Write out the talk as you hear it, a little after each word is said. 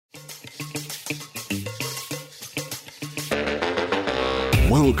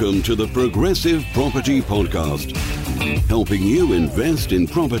Welcome to the Progressive Property Podcast, helping you invest in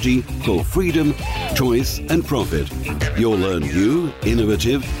property for freedom, choice and profit. You'll learn new,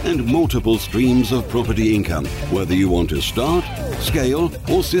 innovative and multiple streams of property income, whether you want to start, scale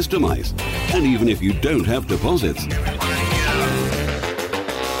or systemize, and even if you don't have deposits.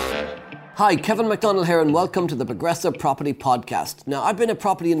 Hi, Kevin McDonald here and welcome to the Progressive Property Podcast. Now, I've been a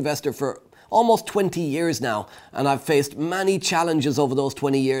property investor for almost 20 years now, and I've faced many challenges over those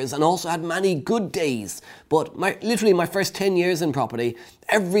 20 years and also had many good days. But literally my first 10 years in property,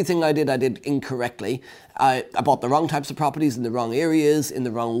 everything I did incorrectly. I bought the wrong types of properties in the wrong areas, in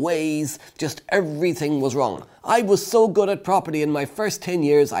the wrong ways. Just everything was wrong. I was so good at property in my first 10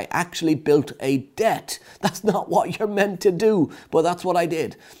 years, I actually built a debt. That's not what you're meant to do, but that's what I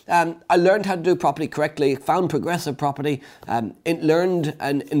did. I learned how to do property correctly, found progressive property, learned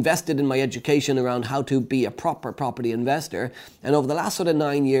and invested in my education around how to be a proper property investor. And over the last sort of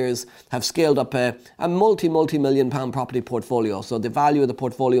 9 years, have scaled up a multi-million pound property portfolio. So the value of the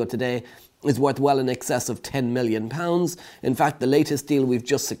portfolio today is worth well in excess of £10 million. In fact, the latest deal we've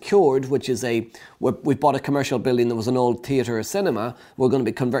just secured, which is we bought a commercial building that was an old theatre or cinema. We're going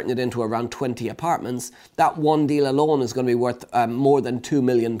to be converting it into around 20 apartments. That one deal alone is going to be worth more than £2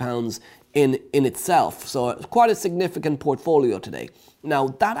 million in itself. So it's quite a significant portfolio today. Now,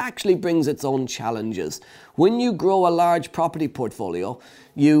 that actually brings its own challenges. When you grow a large property portfolio,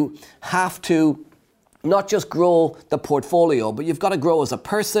 you have to not just grow the portfolio, but you've got to grow as a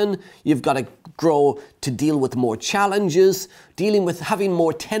person, you've got to grow to deal with more challenges. Dealing with having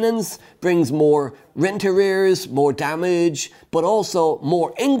more tenants brings more rent arrears, more damage, but also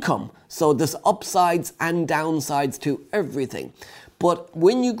more income. So there's upsides and downsides to everything. But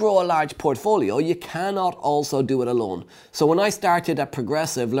when you grow a large portfolio, you cannot also do it alone. So when I started at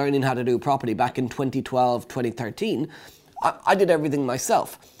Progressive learning how to do property back in 2012, 2013, I did everything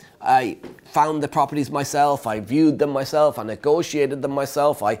myself. I found the properties myself, I viewed them myself, I negotiated them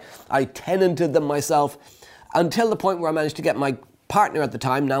myself, I tenanted them myself, until the point where I managed to get my partner at the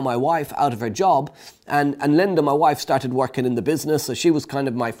time, now my wife, out of her job, and Linda, my wife, started working in the business, so she was kind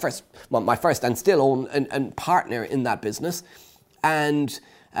of my first and still own and partner in that business. And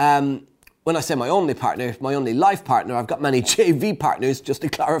when I say my only partner, my only life partner, I've got many JV partners, just to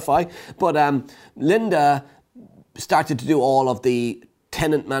clarify, but Linda started to do all of the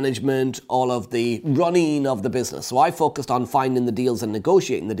tenant management, all of the running of the business. So I focused on finding the deals and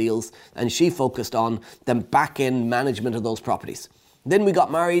negotiating the deals, and she focused on the back-end management of those properties. Then we got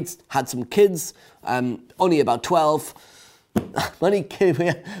married, had some kids, only about 12. We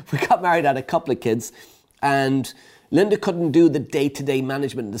got married, had a couple of kids, and Linda couldn't do the day-to-day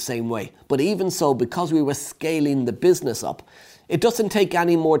management in the same way. But even so, because we were scaling the business up, it doesn't take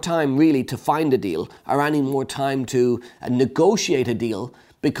any more time really to find a deal or any more time to negotiate a deal,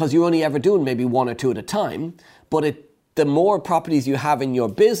 because you're only ever doing maybe one or two at a time. But the more properties you have in your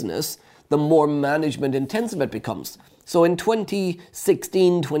business, the more management intensive it becomes. So in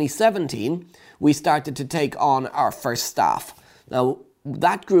 2016, 2017, we started to take on our first staff. Now,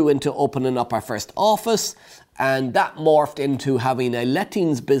 that grew into opening up our first office, and that morphed into having a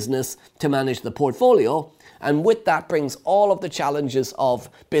lettings business to manage the portfolio. And with that brings all of the challenges of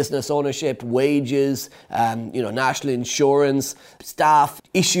business ownership, wages, national insurance, staff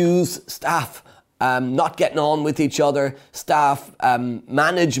issues, staff not getting on with each other, staff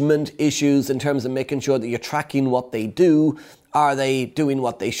management issues in terms of making sure that you're tracking what they do. Are they doing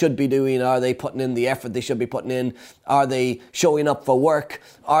what they should be doing? Are they putting in the effort they should be putting in? Are they showing up for work?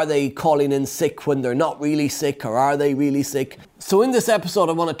 Are they calling in sick when they're not really sick, or are they really sick? So in this episode,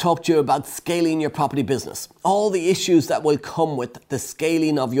 I want to talk to you about scaling your property business. All the issues that will come with the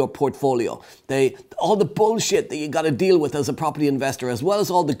scaling of your portfolio. All the bullshit that you got to deal with as a property investor, as well as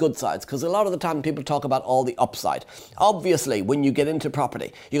all the good sides. Because a lot of the time people talk about all the upside. Obviously, when you get into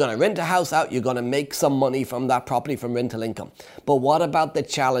property, you're going to rent a house out, you're going to make some money from that property from rental income. But what about the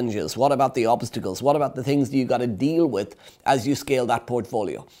challenges? What about the obstacles? What about the things that you got to deal with as you scale that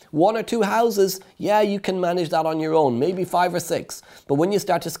portfolio? One or two houses, yeah, you can manage that on your own, maybe 5 or 6. But when you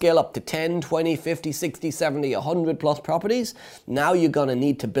start to scale up to 10, 20, 50, 60, 70, 100 plus properties, now you're going to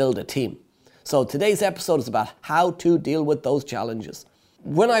need to build a team. So today's episode is about how to deal with those challenges.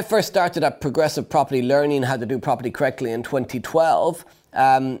 When I first started at Progressive Property, learning how to do property correctly in 2012,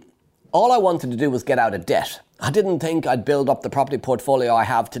 all I wanted to do was get out of debt. I didn't think I'd build up the property portfolio I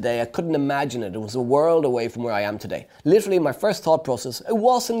have today. I couldn't imagine it. It was a world away from where I am today. Literally, my first thought process, it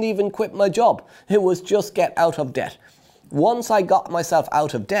wasn't even quit my job. It was just get out of debt. Once I got myself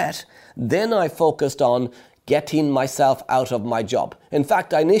out of debt, then I focused on getting myself out of my job. In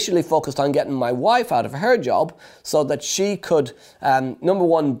fact, I initially focused on getting my wife out of her job so that she could, number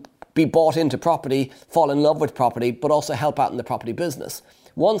one, be bought into property, fall in love with property, but also help out in the property business.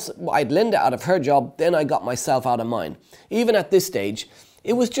 Once I'd Linda out of her job, then I got myself out of mine. Even at this stage,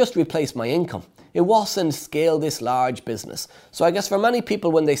 it was just replace my income. It wasn't scale this large business. So I guess for many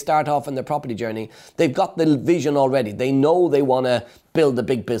people when they start off in their property journey, they've got the vision already. They know they want to build a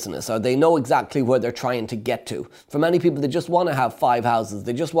big business, or they know exactly where they're trying to get to. For many people, they just want to have 5 houses.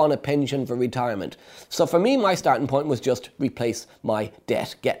 They just want a pension for retirement. So for me, my starting point was just replace my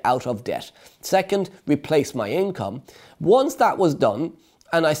debt, get out of debt. Second, replace my income. Once that was done,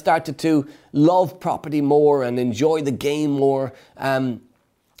 and I started to love property more and enjoy the game more,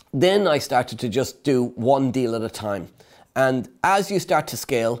 then I started to just do one deal at a time. And as you start to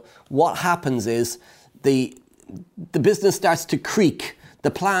scale, what happens is the business starts to creak.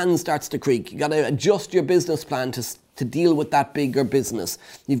 The plan starts to creak. You got to adjust your business plan to deal with that bigger business.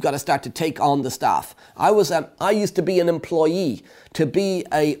 You've got to start to take on the staff. I used to be an employee. To be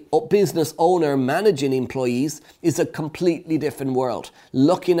a business owner managing employees is a completely different world.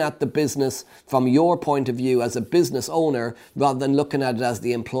 Looking at the business from your point of view as a business owner rather than looking at it as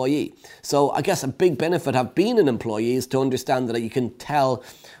the employee. So I guess a big benefit of being an employee is to understand that you can tell.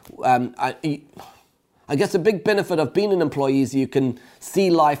 I guess a big benefit of being an employee is you can see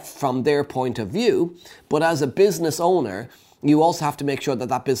life from their point of view, but as a business owner, you also have to make sure that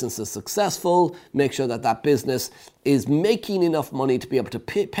that business is successful, make sure that that business is making enough money to be able to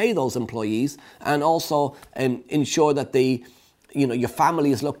pay those employees, and also ensure that your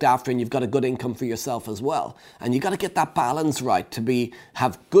family is looked after and you've got a good income for yourself as well. And you got to get that balance right to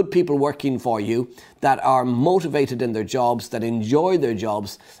have good people working for you that are motivated in their jobs, that enjoy their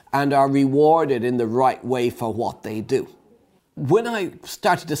jobs, and are rewarded in the right way for what they do. When I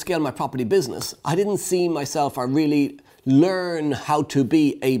started to scale my property business, I didn't see myself or really learn how to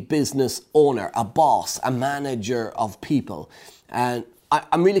be a business owner, a boss, a manager of people. And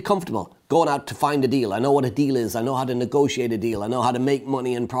I'm really comfortable going out to find a deal. I know what a deal is. I know how to negotiate a deal. I know how to make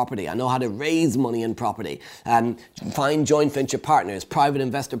money in property. I know how to raise money in property. Find joint venture partners, private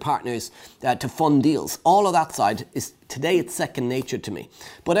investor partners to fund deals. All of that side is today it's second nature to me.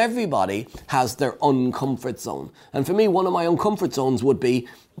 But everybody has their uncomfort zone. And for me, one of my uncomfort zones would be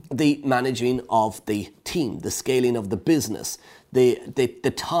the managing of the team, the scaling of the business.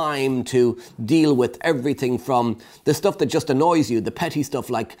 The time to deal with everything from the stuff that just annoys you, the petty stuff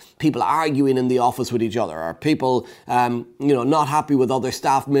like people arguing in the office with each other, or people not happy with other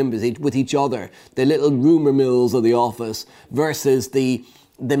staff members, with each other, the little rumour mills of the office, versus the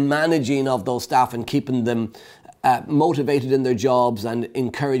managing of those staff and keeping them motivated in their jobs and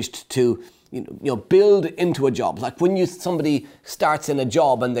encouraged to build into a job. Like when somebody starts in a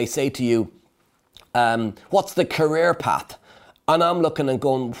job and they say to you, what's the career path? And I'm looking and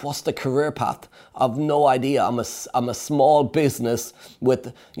going, what's the career path? I've no idea. I'm a small business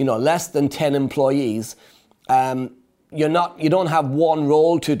with less than 10 employees. You don't have one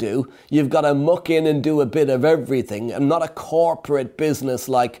role to do. You've got to muck in and do a bit of everything. I'm not a corporate business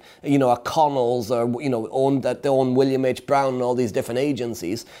like a Connells or they own William H. Brown and all these different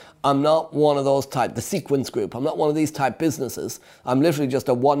agencies. I'm not one of those type, the Sequence Group. I'm not one of these type businesses. I'm literally just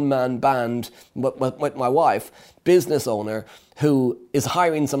a one-man band with my wife, business owner, who is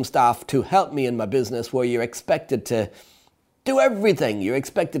hiring some staff to help me in my business, where you're expected to do everything. You're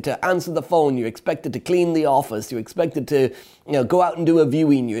expected to answer the phone. You're expected to clean the office. You're expected to go out and do a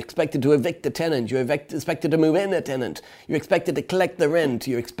viewing. You're expected to evict a tenant. You're expected to move in a tenant. You're expected to collect the rent.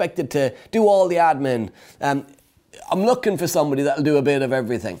 You're expected to do all the admin. I'm looking for somebody that'll do a bit of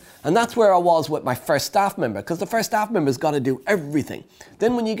everything. And that's where I was with my first staff member, because the first staff member's got to do everything.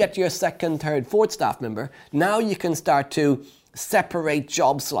 Then when you get to your second, third, fourth staff member, now you can start to separate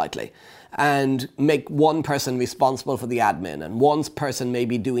jobs slightly and make one person responsible for the admin and one person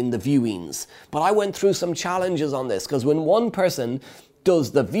maybe doing the viewings. But I went through some challenges on this, because when one person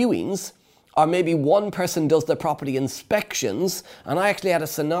does the viewings, or maybe one person does the property inspections, and I actually had a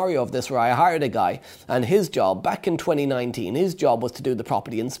scenario of this where I hired a guy, and his job back in 2019, his job was to do the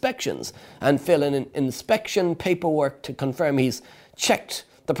property inspections and fill in an inspection paperwork to confirm he's checked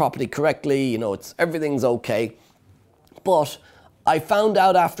the property correctly, everything's okay. But I found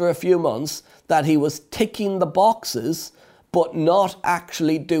out after a few months that he was ticking the boxes but not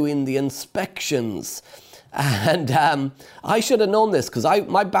actually doing the inspections. And I should have known this, because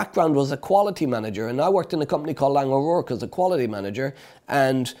my background was a quality manager, and I worked in a company called Lang O'Rourke as a quality manager,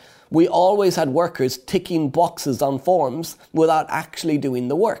 and we always had workers ticking boxes on forms without actually doing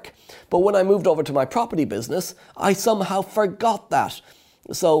the work. But when I moved over to my property business, I somehow forgot that.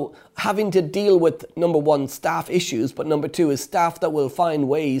 So having to deal with, number one, staff issues, but number two is staff that will find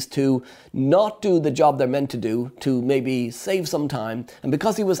ways to not do the job they're meant to do, to maybe save some time. And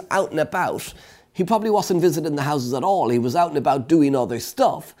because he was out and about, he probably wasn't visiting the houses at all. He was out and about doing other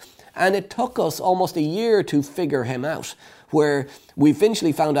stuff. And it took us almost a year to figure him out, where we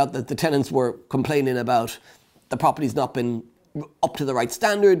eventually found out that the tenants were complaining about the property's not been up to the right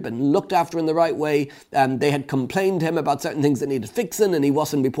standard, been looked after in the right way. They had complained to him about certain things that needed fixing, and he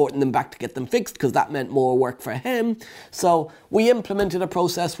wasn't reporting them back to get them fixed because that meant more work for him. So we implemented a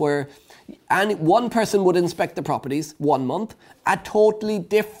process where one person would inspect the properties 1 month, a totally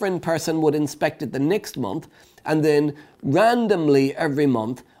different person would inspect it the next month, and then randomly every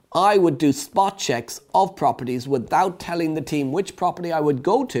month I would do spot checks of properties without telling the team which property I would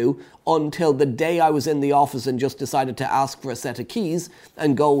go to until the day I was in the office and just decided to ask for a set of keys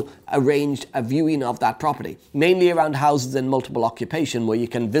and go arrange a viewing of that property. Mainly around houses in multiple occupation where you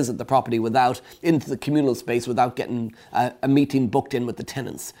can visit the property into the communal space without getting a meeting booked in with the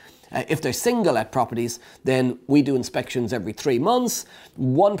tenants. If they're single let properties, then we do inspections every 3 months.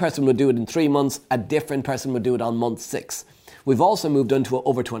 One person would do it in 3 months, a different person would do it on month 6. We've also moved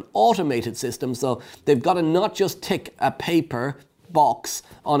over to an automated system, so they've got to not just tick a paper box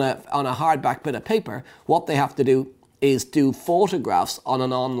on a hardback bit of paper. What they have to do is do photographs on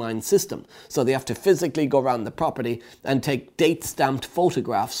an online system. So they have to physically go around the property and take date-stamped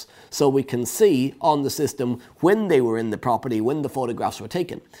photographs so we can see on the system when they were in the property, when the photographs were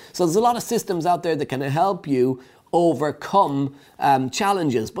taken. So there's a lot of systems out there that can help you overcome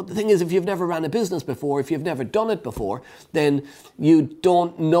challenges. But the thing is, if you've never ran a business before, if you've never done it before, then you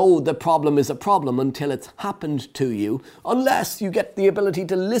don't know the problem is a problem until it's happened to you, unless you get the ability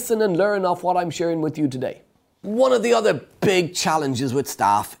to listen and learn off what I'm sharing with you today. One of the other big challenges with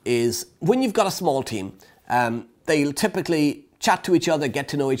staff is when you've got a small team, they'll typically chat to each other, get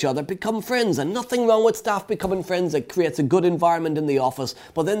to know each other, become friends. And nothing wrong with staff becoming friends. It creates a good environment in the office.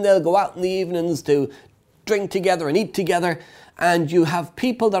 But then they'll go out in the evenings to drink together and eat together, and you have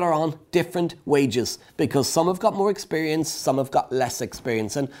people that are on different wages because some have got more experience, some have got less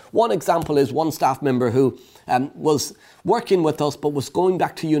experience. And one example is one staff member who was working with us but was going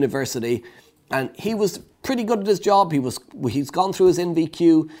back to university, and he was pretty good at his job. He's gone through his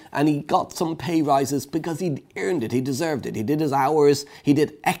NVQ and he got some pay rises because he'd earned it, he deserved it. He did his hours, he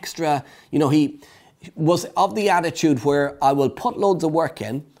did extra, he was of the attitude where I will put loads of work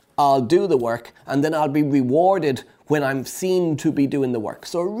in, I'll do the work, and then I'll be rewarded when I'm seen to be doing the work.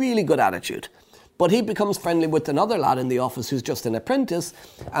 So a really good attitude. But he becomes friendly with another lad in the office who's just an apprentice,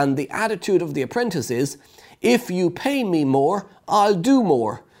 and the attitude of the apprentice is, if you pay me more, I'll do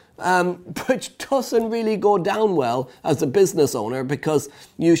more. Which doesn't really go down well as a business owner, because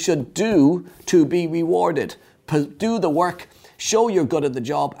you should do to be rewarded. Do the work, show you're good at the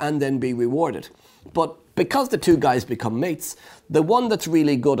job, and then be rewarded. But because the two guys become mates, the one that's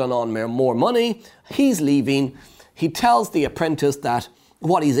really good and on more money, he's leaving. He tells the apprentice that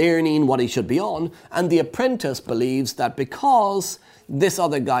what he's earning, what he should be on, and the apprentice believes that because this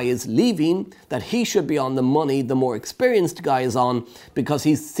other guy is leaving, that he should be on the money the more experienced guy is on, because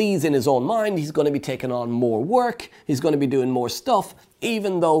he sees in his own mind he's going to be taking on more work, he's going to be doing more stuff,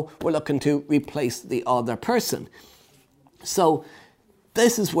 even though we're looking to replace the other person. So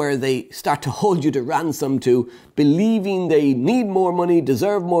this is where they start to hold you to ransom to believing they need more money,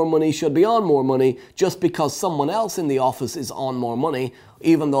 deserve more money, should be on more money, just because someone else in the office is on more money,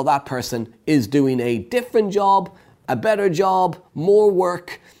 even though that person is doing a different job, a better job, more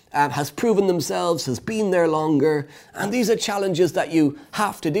work, has proven themselves, has been there longer. And these are challenges that you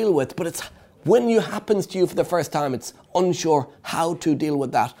have to deal with, but it's when it happens to you for the first time, it's unsure how to deal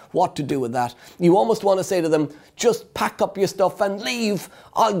with that, what to do with that. You almost want to say to them, just pack up your stuff and leave,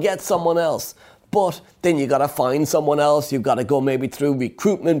 I'll get someone else. But then you got to find someone else, you've got to go maybe through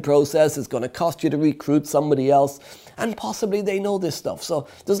recruitment process, it's going to cost you to recruit somebody else, and possibly they know this stuff. So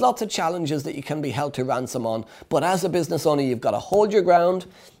there's lots of challenges that you can be held to ransom on. But as a business owner, you've got to hold your ground,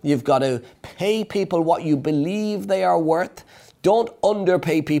 you've got to pay people what you believe they are worth. Don't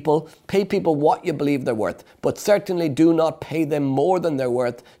underpay people, pay people what you believe they're worth, but certainly do not pay them more than they're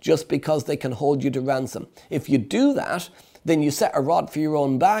worth just because they can hold you to ransom. If you do that, then you set a rod for your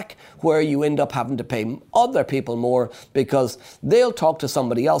own back where you end up having to pay other people more because they'll talk to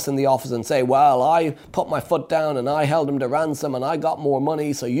somebody else in the office and say, well, I put my foot down and I held him to ransom and I got more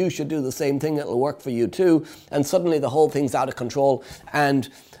money, so you should do the same thing, it'll work for you too. And suddenly the whole thing's out of control and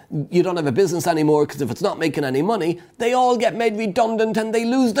you don't have a business anymore because if it's not making any money, they all get made redundant and they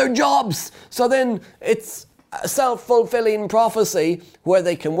lose their jobs. So then it's self-fulfilling prophecy where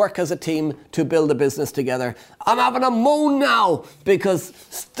they can work as a team to build a business together. I'm having a moan now because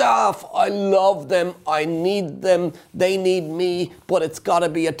staff, I love them, I need them, they need me, but it's got to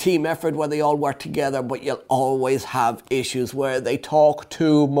be a team effort where they all work together, but you'll always have issues where they talk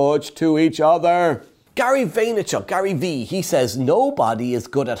too much to each other. Gary Vaynerchuk, Gary V, he says, nobody is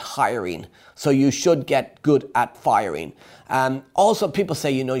good at hiring, so you should get good at firing. Also, people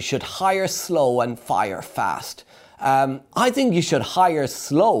say, you should hire slow and fire fast. I think you should hire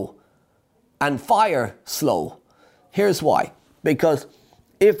slow and fire slow. Here's why. Because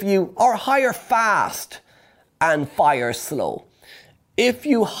or hire fast and fire slow. If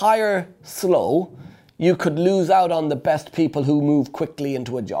you hire slow, you could lose out on the best people who move quickly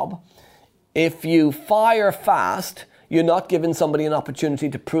into a job. If you fire fast, you're not giving somebody an opportunity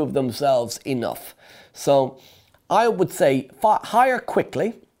to prove themselves enough. So I would say hire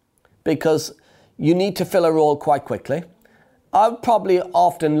quickly because you need to fill a role quite quickly. I would probably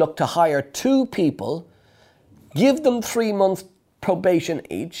often look to hire 2 people, give them 3 months probation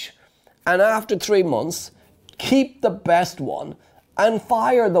each, and after 3 months, keep the best one and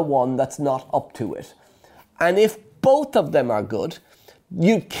fire the one that's not up to it. And if both of them are good,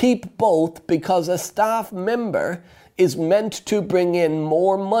 you keep both because a staff member is meant to bring in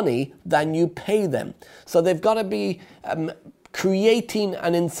more money than you pay them. So they've got to be creating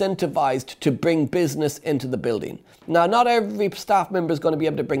and incentivized to bring business into the building. Now, not every staff member is going to be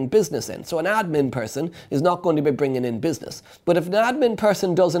able to bring business in. So an admin person is not going to be bringing in business. But if an admin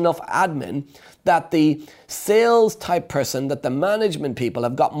person does enough admin that the sales type person, that the management people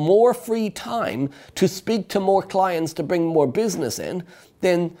have got more free time to speak to more clients to bring more business in,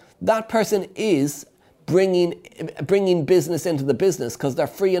 then that person is bringing business into the business because they're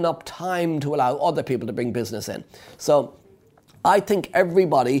freeing up time to allow other people to bring business in. So I think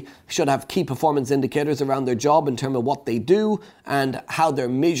everybody should have key performance indicators around their job in terms of what they do and how they're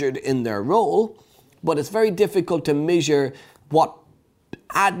measured in their role. But it's very difficult to measure what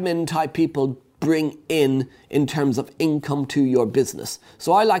admin type people bring in terms of income to your business.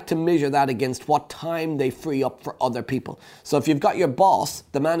 So I like to measure that against what time they free up for other people. So if you've got your boss,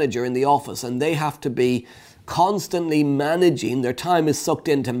 the manager in the office, and they have to be constantly managing, their time is sucked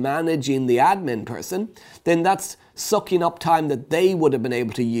into managing the admin person, then that's sucking up time that they would have been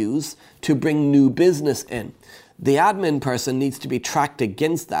able to use to bring new business in. The admin person needs to be tracked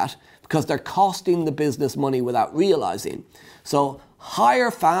against that because they're costing the business money without realizing. So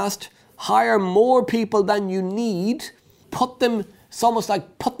hire fast, hire more people than you need, it's almost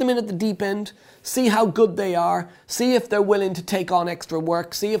like put them in at the deep end, see how good they are, see if they're willing to take on extra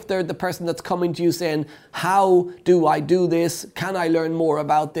work, see if they're the person that's coming to you saying, how do I do this? Can I learn more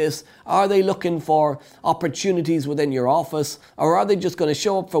about this? Are they looking for opportunities within your office? Or are they just going to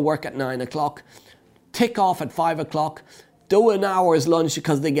show up for work at 9 o'clock, tick off at 5 o'clock, do an hour's lunch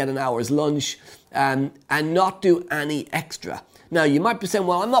because they get an hour's lunch, and not do any extra? Now, you might be saying,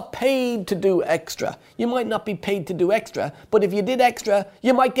 well, I'm not paid to do extra. You might not be paid to do extra, but if you did extra,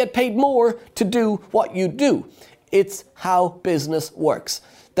 you might get paid more to do what you do. It's how business works.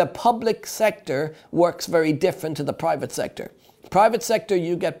 The public sector works very different to the private sector. Private sector,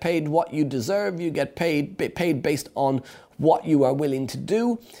 you get paid what you deserve. You get paid based on what you are willing to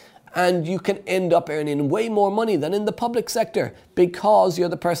do. And you can end up earning way more money than in the public sector because you're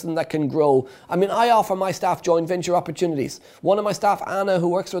the person that can grow. I mean, I offer my staff joint venture opportunities. One of my staff, Anna, who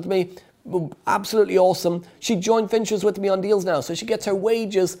works with me, absolutely awesome. She joint ventures with me on deals now. So she gets her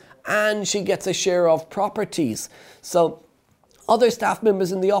wages and she gets a share of properties. So other staff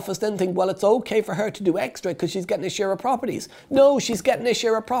members in the office then think, well, it's okay for her to do extra because she's getting a share of properties. No, she's getting a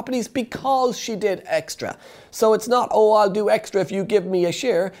share of properties because she did extra. So it's not, oh, I'll do extra if you give me a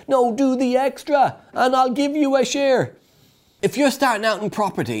share. No, do the extra and I'll give you a share. If you're starting out in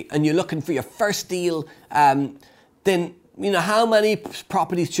property and you're looking for your first deal, then, how many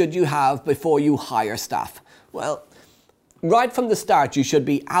properties should you have before you hire staff? Well, right from the start, you should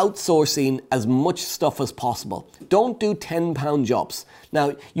be outsourcing as much stuff as possible. Don't do £10 jobs.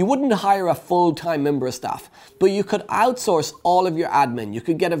 Now, you wouldn't hire a full-time member of staff, but you could outsource all of your admin. You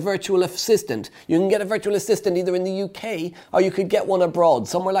could get a virtual assistant. You can get a virtual assistant either in the UK or you could get one abroad,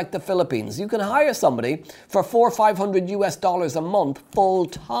 somewhere like the Philippines. You can hire somebody for $400 or $500 a month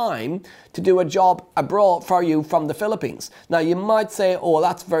full-time to do a job abroad for you from the Philippines. Now, you might say, oh,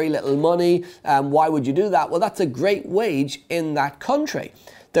 that's very little money. Why would you do that? Well, that's a great wage in that country.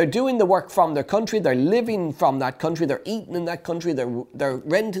 They're doing the work from their country, they're living from that country, they're eating in that country, their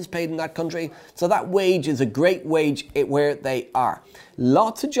rent is paid in that country. So that wage is a great wage where they are.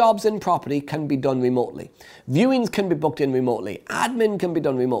 Lots of jobs in property can be done remotely. Viewings can be booked in remotely. Admin can be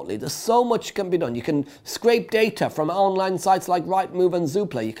done remotely. There's so much can be done. You can scrape data from online sites like Rightmove and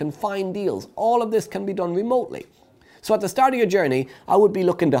Zoopla. You can find deals. All of this can be done remotely. So at the start of your journey, I would be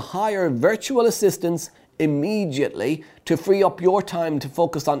looking to hire virtual assistants immediately to free up your time to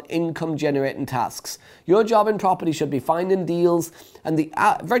focus on income generating tasks. Your job in property should be finding deals, and the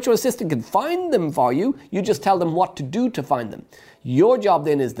virtual assistant can find them for you. You just tell them what to do to find them. Your job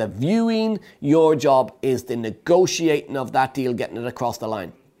then is the viewing. Your job is the negotiating of that deal, getting it across the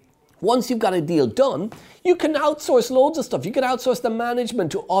line. Once you've got a deal done, you can outsource loads of stuff. You can outsource the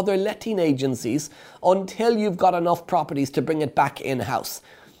management to other letting agencies until you've got enough properties to bring it back in-house.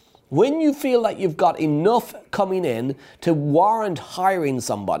 When you feel like you've got enough coming in to warrant hiring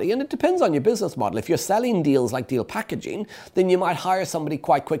somebody, and it depends on your business model. If you're selling deals like deal packaging, then you might hire somebody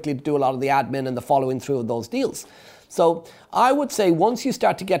quite quickly to do a lot of the admin and the following through of those deals. So I would say once you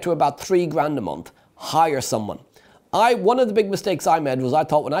start to get to about $3,000 a month, hire someone. One of the big mistakes I made was I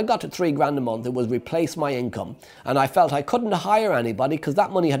thought when I got to $3,000 a month, it was replace my income. And I felt I couldn't hire anybody because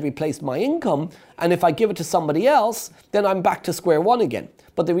that money had replaced my income. And if I give it to somebody else, then I'm back to square one again.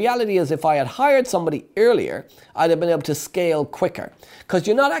 But the reality is if I had hired somebody earlier, I'd have been able to scale quicker. Because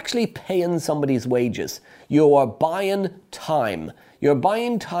you're not actually paying somebody's wages. You are buying time. You're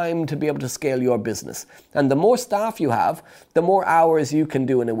buying time to be able to scale your business. And the more staff you have, the more hours you can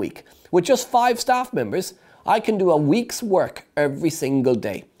do in a week. With just 5 staff members, I can do a week's work every single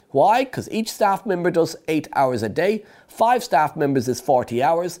day. Why? Because each staff member does 8 hours a day. 5 staff members is 40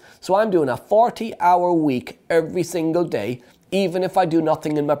 hours. So I'm doing a 40-hour week every single day, even if I do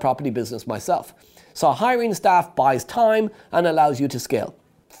nothing in my property business myself. So hiring staff buys time and allows you to scale.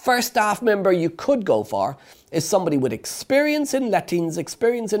 First staff member you could go for is somebody with experience in lettings,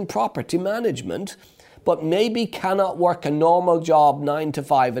 experience in property management, but maybe cannot work a normal job 9 to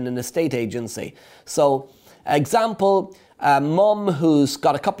 5 in an estate agency. So, example, a mum who's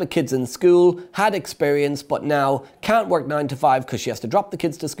got a couple of kids in school, had experience, but now can't work 9 to 5 because she has to drop the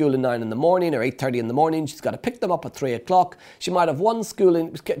kids to school at 9 in the morning or 8:30 in the morning. She's got to pick them up at 3 o'clock. She might have one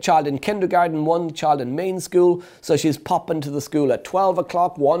child in kindergarten, one child in main school. So she's popping to the school at 12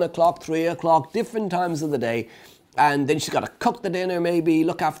 o'clock, 1 o'clock, 3 o'clock, different times of the day. And then she's got to cook the dinner maybe,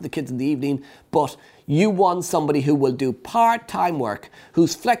 look after the kids in the evening. But you want somebody who will do part-time work,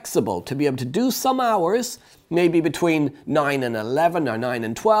 who's flexible to be able to do some hours, maybe between 9 and 11 or 9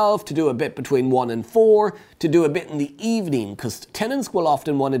 and 12, to do a bit between 1 and 4, to do a bit in the evening, because tenants will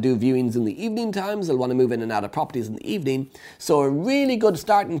often want to do viewings in the evening times. They'll want to move in and out of properties in the evening. So a really good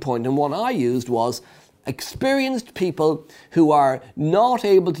starting point, and one I used, was experienced people who are not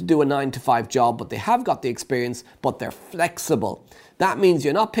able to do a 9 to 5 job, but they have got the experience, but they're flexible. That means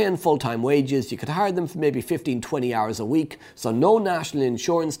you're not paying full-time wages. You could hire them for maybe 15, 20 hours a week, so no national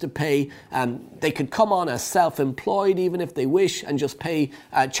insurance to pay. They could come on as self-employed even if they wish and just pay,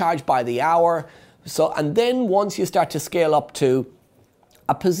 charge by the hour. So, and then once you start to scale up to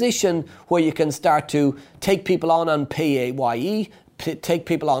a position where you can start to take people on PAYE, take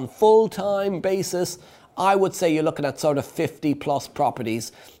people on full-time basis, I would say you're looking at sort of 50 plus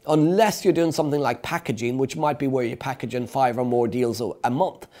properties, unless you're doing something like packaging, which might be where you're packaging 5 or more deals a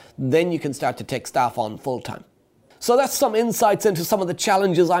month. Then you can start to take staff on full-time. So that's some insights into some of the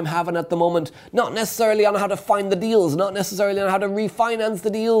challenges I'm having at the moment. Not necessarily on how to find the deals, not necessarily on how to refinance the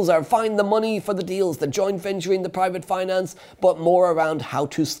deals or find the money for the deals, the joint venturing, the private finance, but more around how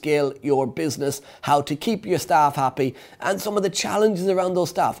to scale your business, how to keep your staff happy, and some of the challenges around those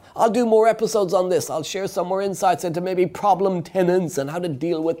staff. I'll do more episodes on this. I'll share some more insights into maybe problem tenants and how to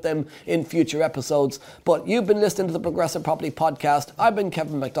deal with them in future episodes. But you've been listening to the Progressive Property Podcast. I've been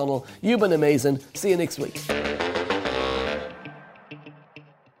Kevin McDonald. You've been amazing. See you next week.